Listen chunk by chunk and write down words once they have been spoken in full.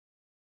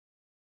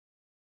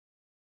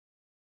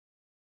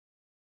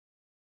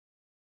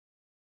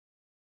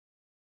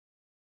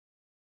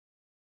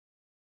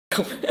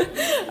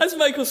As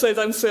Michael said,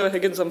 I'm Sarah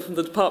Higgins. I'm from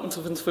the Department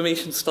of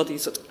Information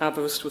Studies at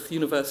Aberystwyth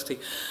University.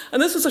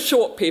 And this is a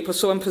short paper,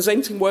 so I'm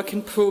presenting work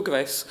in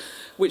progress,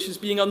 which is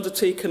being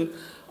undertaken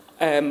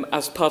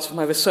as part of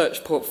my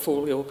research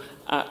portfolio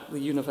at the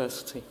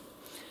university.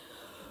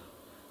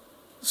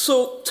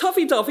 So,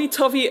 Tyfu-Dyfi.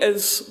 Tyfu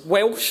is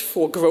Welsh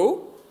for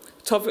grow.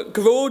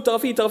 Grow,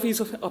 Dyfi-Dyfi's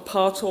a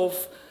part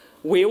of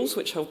Wales,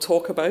 which I'll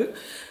talk about.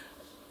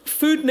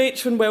 Food,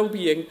 Nature and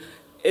Wellbeing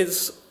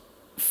is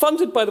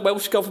funded by the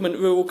Welsh Government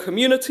Rural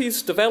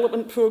Communities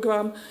Development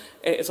Programme.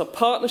 It is a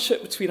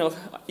partnership between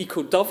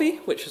Eco-Dyfi,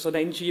 which is an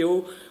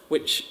NGO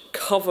which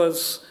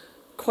covers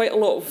quite a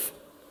lot of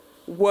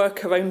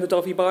work around the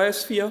Dyfi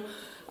biosphere,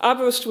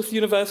 Aberystwyth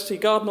University,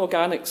 Garden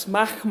Organics,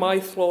 Mach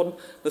Maethlon,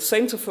 the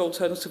Centre for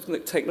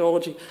Alternative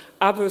Technology,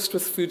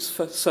 Aberystwyth Foods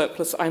for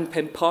Surplus and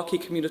Penparky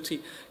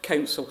Community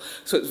Council.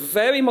 So it's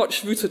very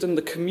much rooted in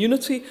the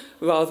community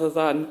rather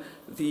than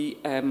the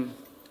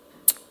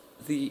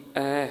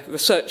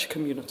research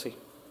community.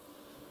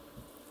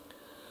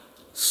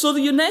 So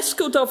the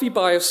UNESCO Dyfi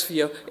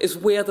biosphere is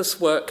where this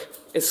work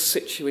is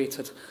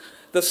situated.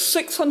 There's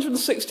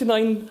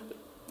 669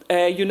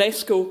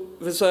 UNESCO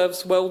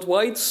reserves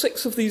worldwide.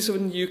 6 of these are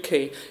in the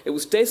UK. It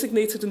was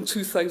designated in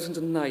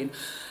 2009.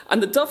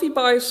 And the Dyfi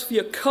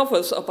biosphere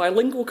covers a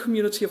bilingual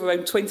community of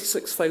around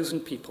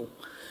 26,000 people.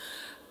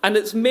 And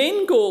its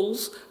main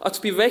goals are to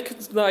be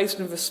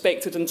recognised and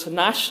respected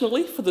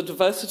internationally for the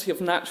diversity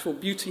of natural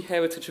beauty,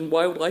 heritage and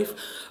wildlife,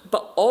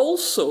 but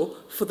also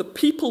for the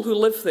people who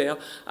live there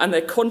and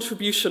their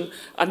contribution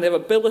and their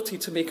ability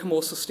to make a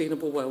more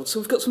sustainable world. So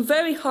we've got some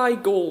very high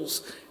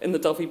goals in the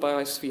Dyfi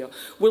biosphere.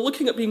 We're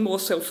looking at being more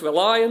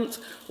self-reliant,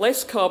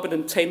 less carbon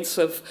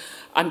intensive,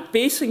 and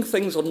basing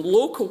things on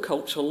local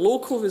culture,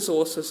 local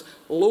resources,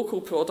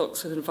 local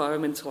products and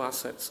environmental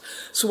assets.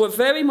 So we're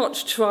very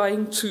much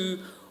trying to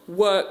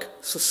work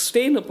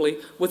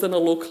sustainably within a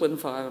local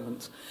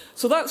environment.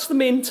 So that's the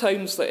main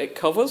towns that it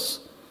covers.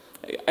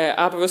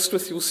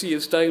 Aberystwyth, you'll see,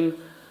 is down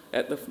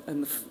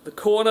in the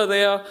corner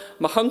there.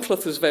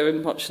 Machynlleth is very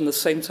much in the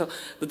centre.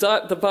 The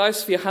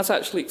biosphere has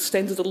actually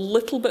extended a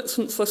little bit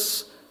since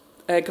this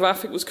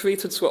graphic was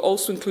created, so it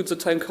also includes a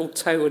town called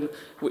Towan,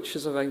 which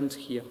is around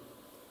here.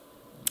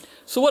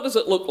 So what does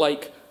it look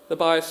like, the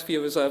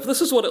Biosphere Reserve?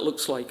 This is what it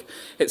looks like.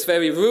 It's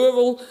very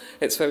rural,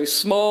 it's very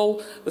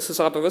small. This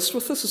is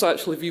Aberystwyth. This is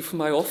actually a view from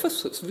my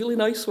office. It's really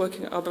nice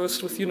working at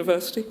Aberystwyth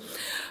University.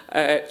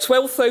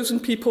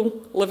 12,000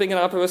 people living in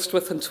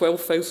Aberystwyth and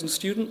 12,000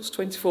 students,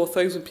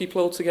 24,000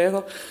 people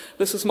altogether.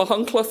 This is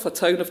Machynlleth, a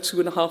town of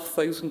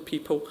 2,500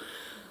 people.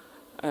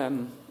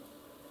 And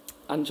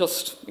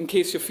just in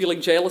case you're feeling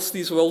jealous,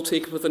 these were all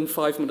taken within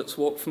 5 minutes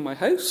walk from my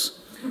house.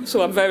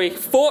 So I'm very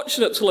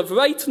fortunate to live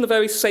right in the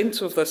very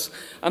centre of this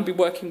and be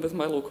working with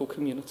my local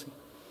community.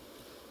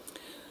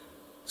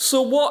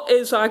 So what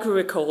is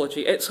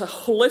agroecology? It's a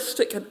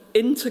holistic and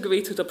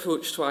integrated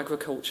approach to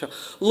agriculture,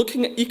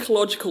 looking at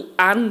ecological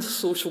and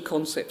social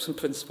concepts and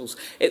principles.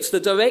 It's the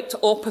direct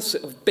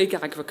opposite of big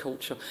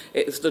agriculture.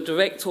 It is the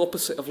direct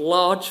opposite of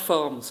large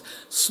farms,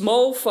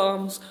 small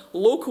farms,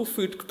 local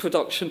food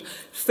production,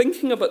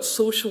 thinking about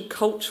social,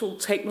 cultural,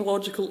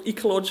 technological,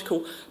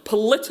 ecological,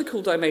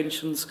 political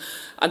dimensions,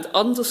 and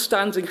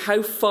understanding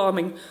how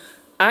farming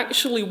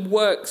actually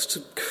works to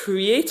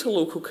create a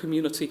local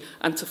community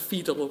and to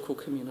feed a local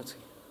community.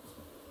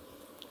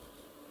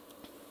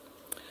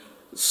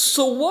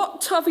 So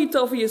what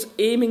Tyfu-Dyfi is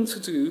aiming to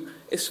do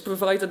is to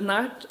provide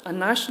a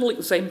national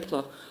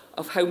exemplar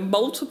of how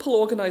multiple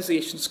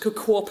organisations could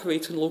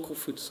cooperate in local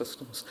food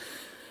systems.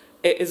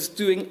 It is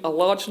doing a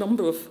large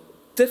number of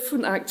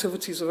different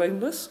activities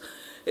around this.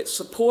 It's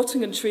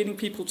supporting and training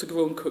people to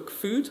grow and cook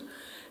food.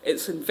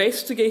 It's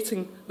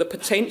investigating the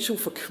potential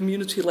for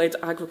community-led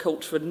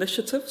agriculture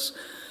initiatives.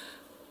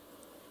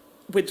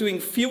 We're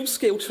doing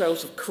field-scale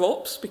trials of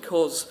crops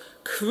because,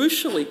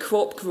 crucially,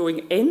 crop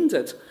growing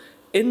ended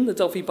in the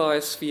Dyfi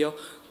biosphere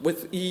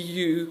with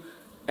EU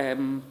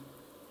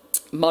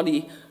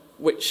money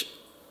which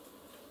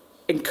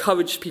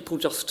encouraged people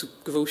just to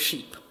grow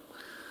sheep.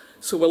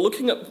 So we're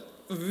looking at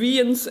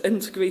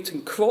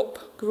reintegrating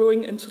crop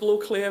growing into the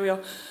local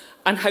area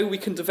and how we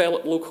can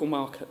develop local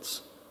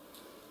markets.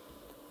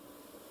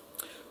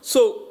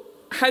 So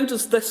how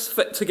does this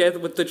fit together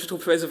with digital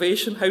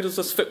preservation? How does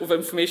this fit with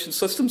information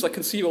systems? I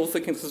can see you all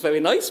thinking this is very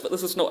nice, but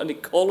this is not an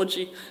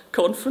ecology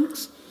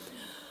conference.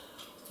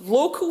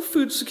 Local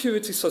food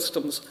security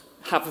systems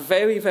have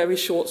very, very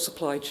short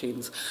supply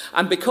chains.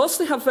 And because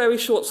they have very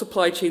short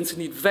supply chains,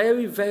 they need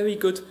very, very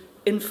good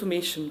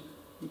information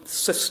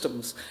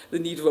systems. They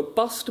need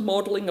robust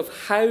modelling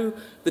of how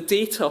the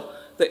data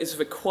that is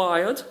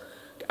required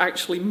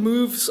actually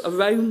moves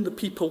around the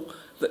people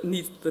that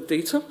need the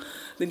data.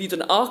 They need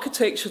an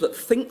architecture that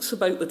thinks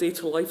about the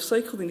data life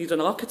cycle. They need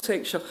an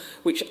architecture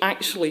which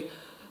actually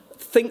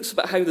thinks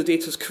about how the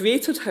data is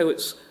created, how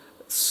it's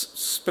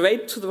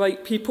spread to the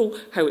right people,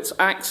 how it's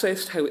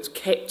accessed, how it's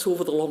kept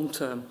over the long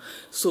term,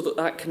 so that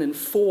that can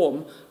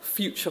inform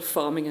future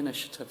farming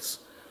initiatives.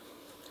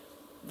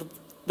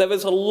 There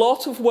is a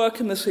lot of work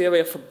in this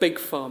area for big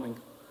farming.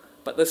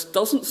 But this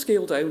doesn't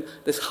scale down.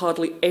 There's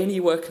hardly any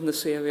work in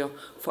this area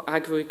for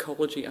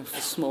agroecology and for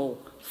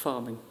small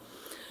farming.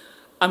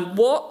 And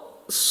what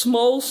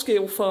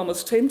small-scale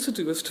farmers tend to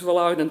do is to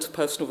rely on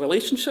interpersonal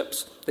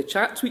relationships. They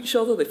chat to each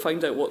other, they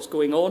find out what's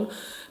going on.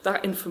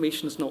 That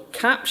information is not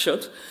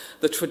captured.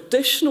 The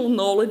traditional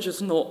knowledge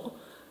is not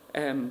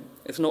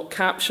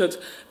captured.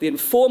 The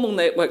informal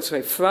networks are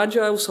very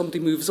fragile. Somebody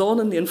moves on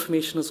and the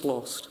information is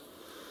lost.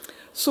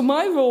 So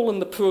my role in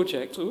the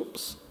project,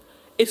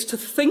 is to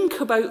think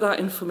about that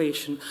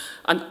information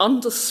and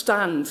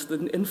understand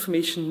the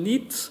information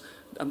needs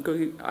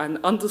and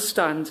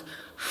understand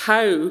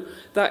how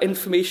that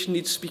information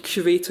needs to be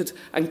curated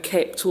and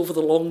kept over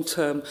the long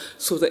term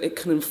so that it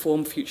can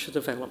inform future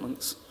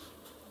developments.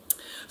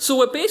 So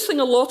we're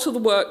basing a lot of the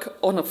work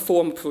on a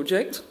former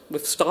project.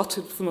 We've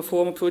started from a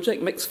former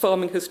project, Mixed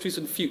Farming Histories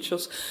and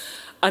Futures,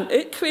 and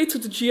it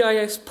created a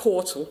GIS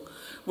portal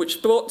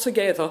which brought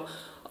together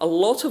a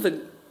lot of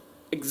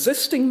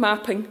existing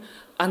mapping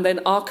and then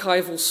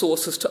archival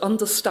sources to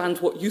understand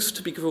what used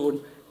to be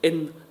grown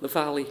in the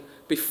valley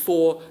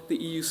before the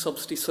EU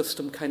subsidy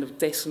system kind of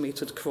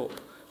decimated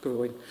crop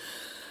growing.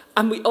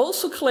 And we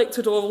also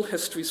collected oral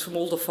histories from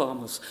older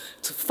farmers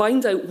to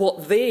find out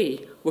what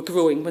they were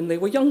growing when they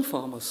were young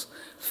farmers,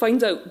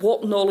 find out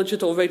what knowledge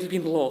had already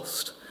been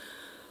lost.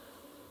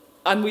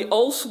 And we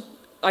also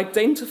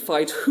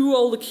identified who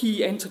all the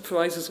key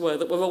enterprises were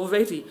that were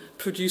already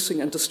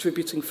producing and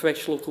distributing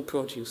fresh local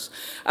produce.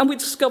 And we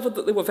discovered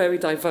that they were very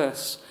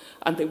diverse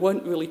and they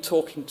weren't really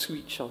talking to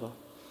each other.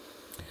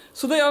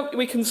 So there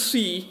we can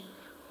see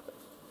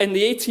in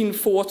the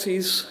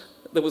 1840s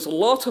there was a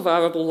lot of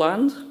arable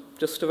land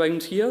just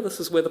around here. This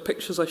is where the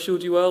pictures I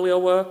showed you earlier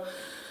were.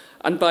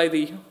 And by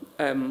the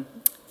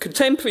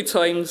contemporary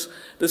times,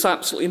 there's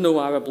absolutely no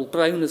arable.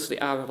 Brown is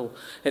the arable.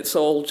 It's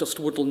all just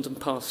woodland and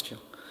pasture.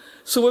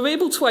 So we're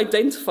able to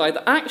identify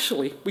that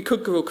actually we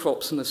could grow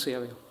crops in this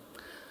area.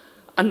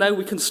 And now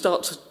we can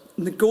start to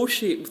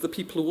negotiate with the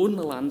people who own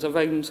the land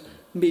around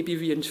maybe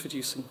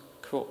reintroducing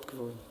crop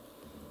growing.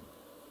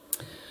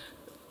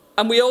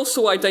 And we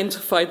also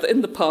identified that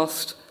in the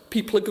past,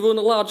 people had grown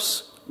a large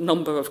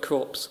number of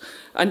crops.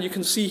 And you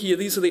can see here,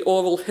 these are the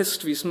oral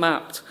histories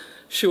mapped,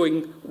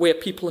 showing where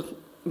people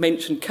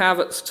mentioned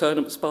carrots,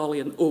 turnips, barley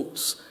and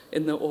oats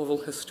in their oral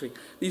history.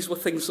 These were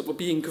things that were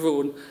being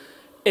grown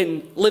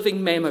in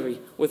living memory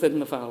within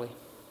the valley.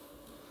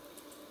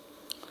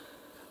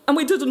 And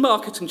we did a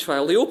marketing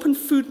trial. The Open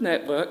Food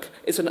Network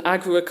is an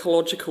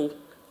agroecological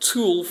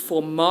tool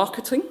for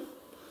marketing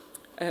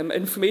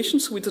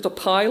information. So we did a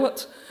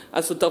pilot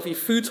as the Dovey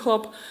Food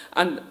Hub,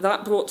 and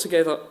that brought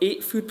together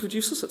 8 food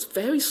producers. It's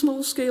very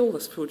small scale,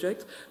 this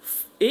project.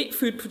 8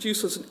 food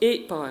producers and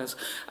 8 buyers.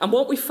 And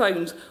what we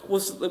found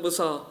was that there was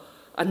a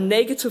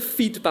negative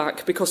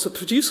feedback because the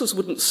producers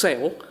wouldn't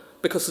sell,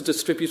 because the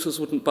distributors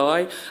wouldn't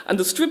buy, and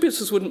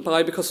distributors wouldn't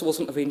buy because there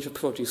wasn't a range of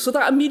produce. So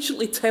that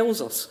immediately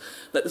tells us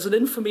that there's an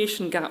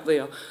information gap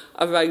there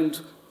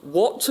around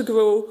what to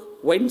grow,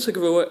 when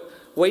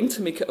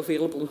to make it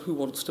available, and who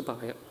wants to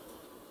buy it.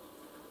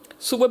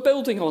 So we're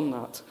building on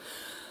that,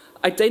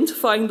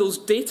 identifying those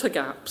data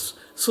gaps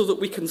so that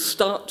we can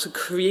start to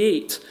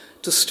create,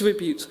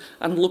 distribute,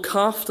 and look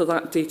after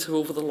that data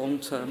over the long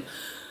term.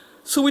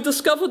 So we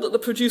discovered that the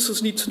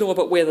producers need to know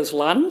about where there's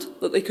land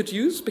that they could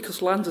use,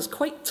 because land is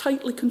quite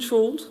tightly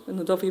controlled in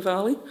the Dovey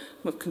Valley,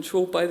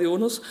 controlled by the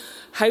owners,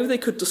 how they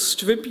could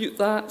distribute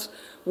that,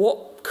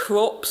 what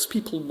crops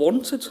people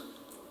wanted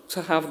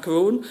to have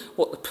grown,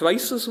 what the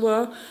prices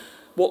were,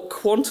 what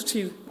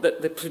quantity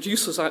that the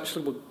producers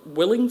actually were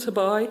willing to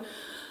buy,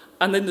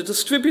 and then the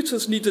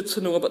distributors needed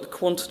to know about the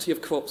quantity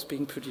of crops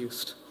being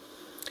produced.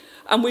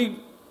 And we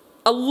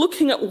are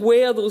looking at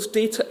where those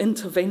data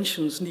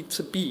interventions need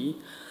to be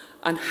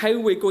and how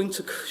we're going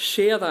to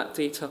share that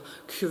data,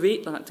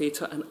 curate that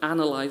data, and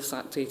analyse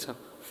that data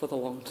for the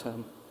long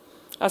term.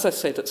 As I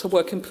said, it's a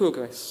work in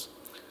progress.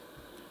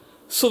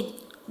 So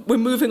we're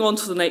moving on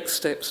to the next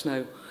steps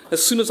now.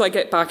 As soon as I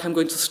get back, I'm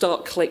going to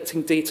start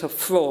collecting data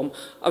from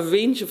a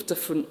range of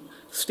different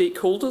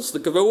stakeholders, the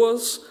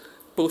growers,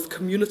 both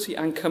community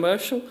and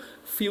commercial,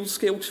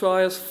 field-scale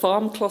trials,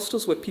 farm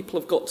clusters, where people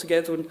have got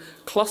together in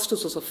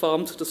clusters as a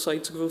farm to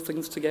decide to grow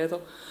things together,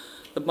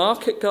 the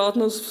market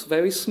gardeners,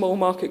 very small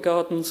market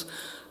gardens,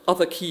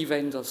 other key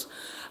vendors.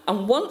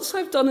 And once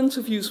I've done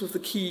interviews with the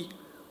key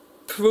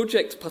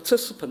project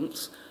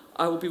participants,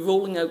 I will be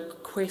rolling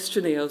out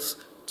questionnaires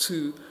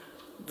to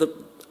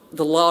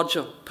the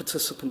larger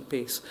participant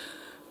base.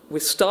 We're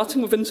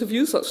starting with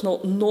interviews. That's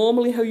not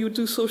normally how you would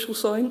do social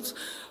science,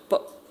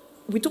 but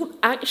we don't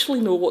actually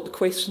know what the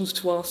questions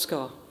to ask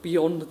are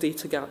beyond the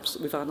data gaps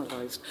that we've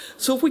analysed.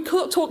 So if we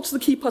talk to the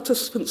key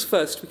participants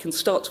first, we can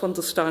start to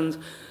understand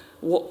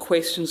what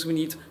questions we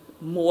need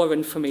more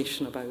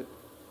information about.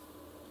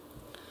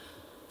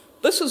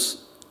 This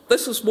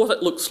is what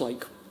it looks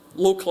like,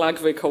 local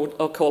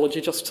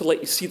agroecology, just to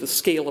let you see the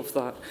scale of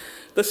that.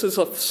 This is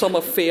a summer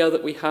fair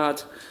that we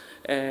had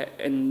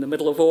in the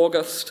middle of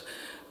August.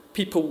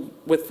 people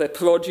with their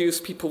produce,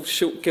 people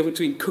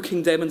doing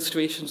cooking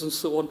demonstrations and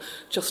so on,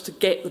 just to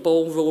get the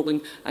ball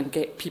rolling and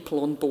get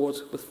people on board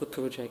with the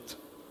project.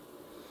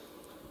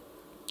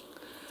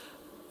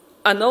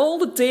 And all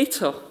the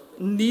data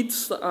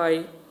needs that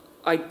I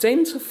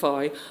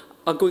identify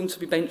are going to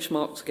be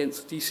benchmarked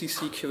against the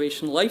DCC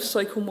curation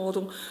lifecycle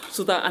model,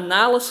 so that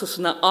analysis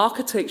and that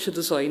architecture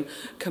design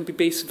can be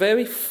based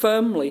very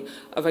firmly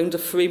around a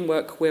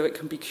framework where it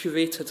can be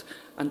curated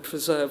and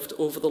preserved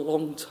over the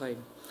long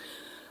time.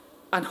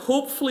 And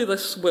hopefully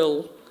this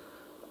will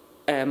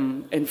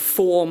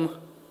inform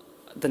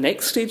the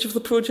next stage of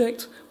the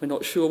project. We're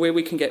not sure where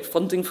we can get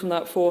funding from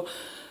that for,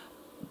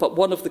 but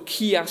one of the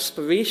key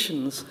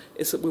aspirations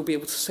is that we'll be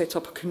able to set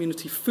up a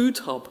community food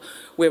hub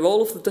where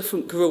all of the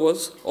different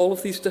growers, all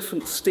of these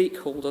different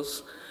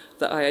stakeholders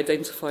that I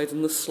identified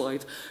in this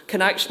slide,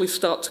 can actually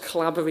start to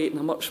collaborate in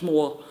a much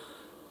more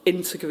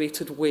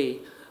integrated way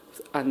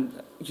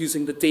and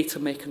using the data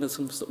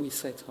mechanisms that we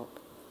set up.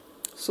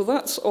 So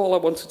that's all I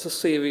wanted to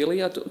say,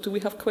 really. Do we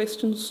have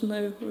questions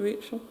now,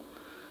 Rachel?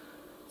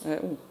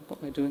 Oh,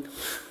 what am I doing?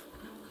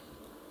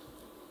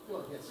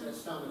 Well, yes,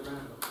 let's start with a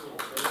round of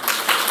applause.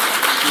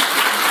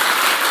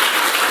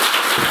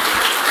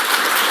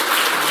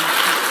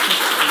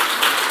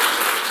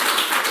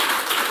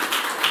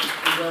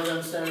 Well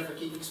done, Sarah, for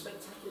keeping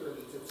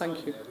spectacularly to time.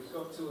 Thank you. There. We've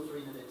got 2 or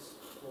 3 minutes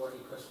for any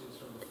questions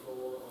from the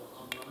floor or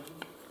online.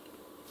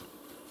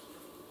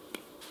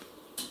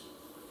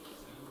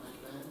 Right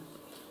there.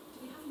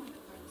 Do you have a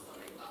microphone?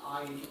 Sorry.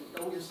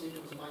 Oh, yes, it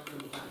was a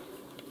microphone back.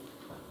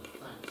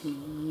 Thanks.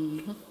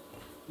 Mm-hmm.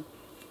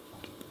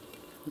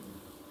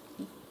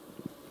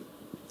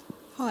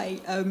 Hi,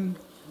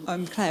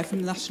 I'm Claire from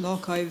the National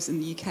Archives in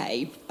the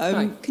UK.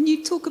 Hi. Can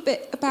you talk a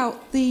bit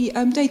about the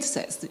data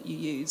sets that you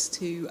use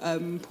to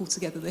pull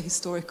together the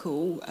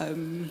historical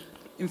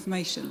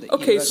information that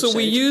Okay, you so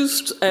we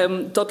used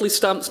Dudley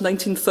Stamp's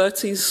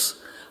 1930s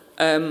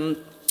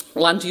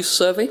land use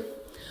survey,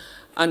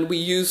 and we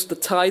used the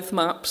tithe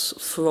maps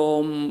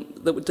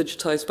that were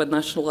digitised by the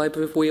National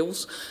Library of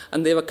Wales,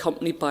 and they're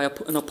accompanied by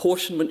an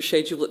apportionment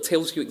schedule that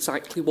tells you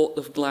exactly what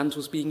the land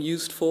was being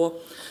used for.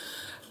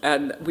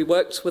 And we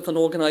worked with an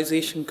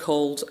organisation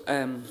called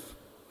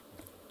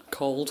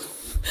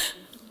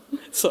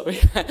sorry,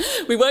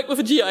 we worked with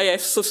a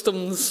GIS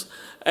systems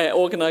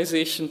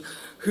organisation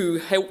who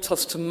helped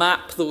us to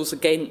map those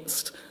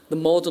against the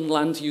modern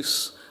land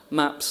use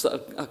maps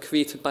that are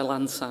created by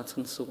Landsat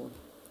and so on.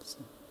 So.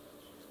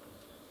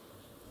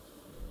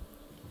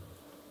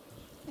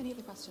 Any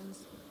other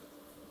questions?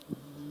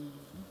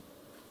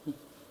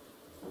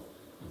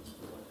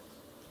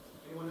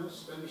 Anyone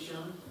else? Don't be shy.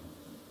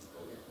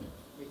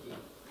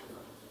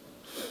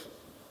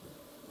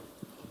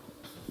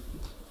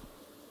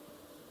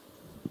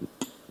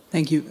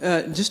 Thank you.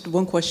 Just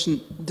one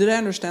question. Did I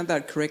understand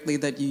that correctly,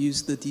 that you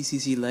use the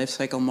DCC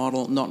lifecycle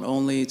model not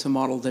only to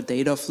model the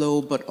data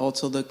flow, but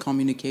also the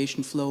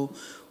communication flow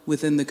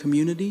within the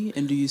community?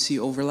 And do you see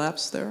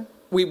overlaps there?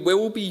 We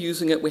will be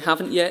using it. We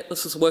haven't yet.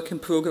 This is a work in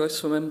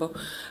progress, remember.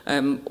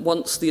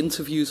 Once the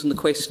interviews and the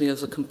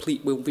questionnaires are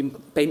complete, we'll be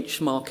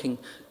benchmarking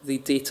the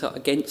data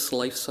against the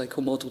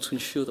lifecycle model to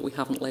ensure that we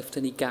haven't left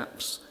any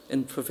gaps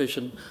in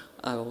provision.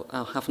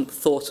 I haven't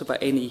thought about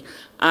any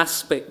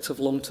aspect of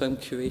long-term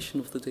curation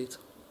of the data.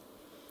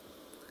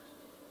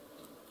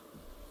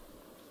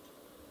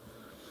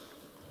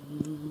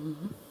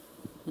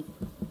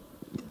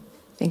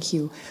 Thank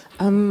you.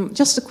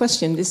 Just a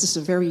question. This is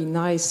a very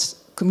nice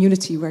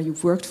community where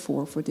you've worked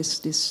for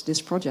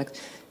this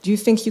project. Do you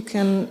think you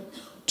can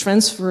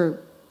transfer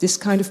this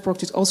kind of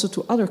project also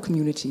to other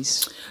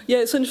communities? Yeah,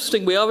 it's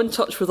interesting. We are in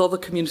touch with other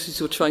communities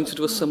who are trying to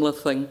do a similar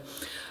thing.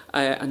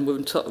 And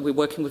we're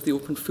working with the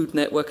Open Food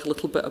Network a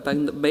little bit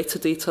about the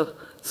metadata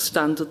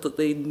standard that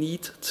they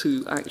need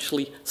to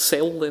actually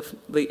sell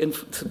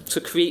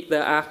to create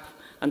their app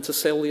and to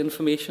sell the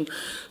information.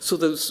 So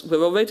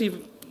we're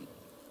already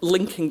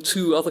linking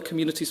to other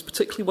communities,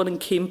 particularly one in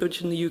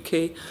Cambridge in the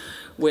UK,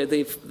 where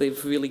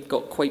they've really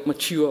got quite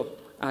mature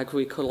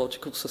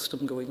agroecological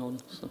system going on.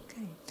 So,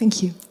 okay,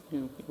 thank you.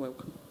 You're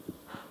welcome.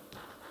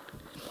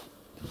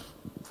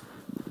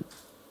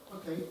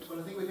 Okay, well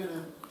I think we're going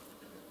to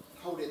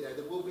hold it there.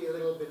 There will be a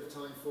little bit of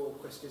time for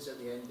questions at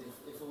the end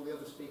if all the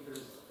other speakers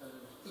are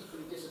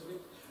equally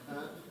disciplined.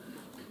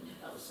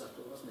 That was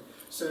subtle, wasn't it?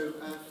 So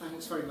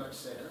thanks very much,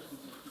 Sarah.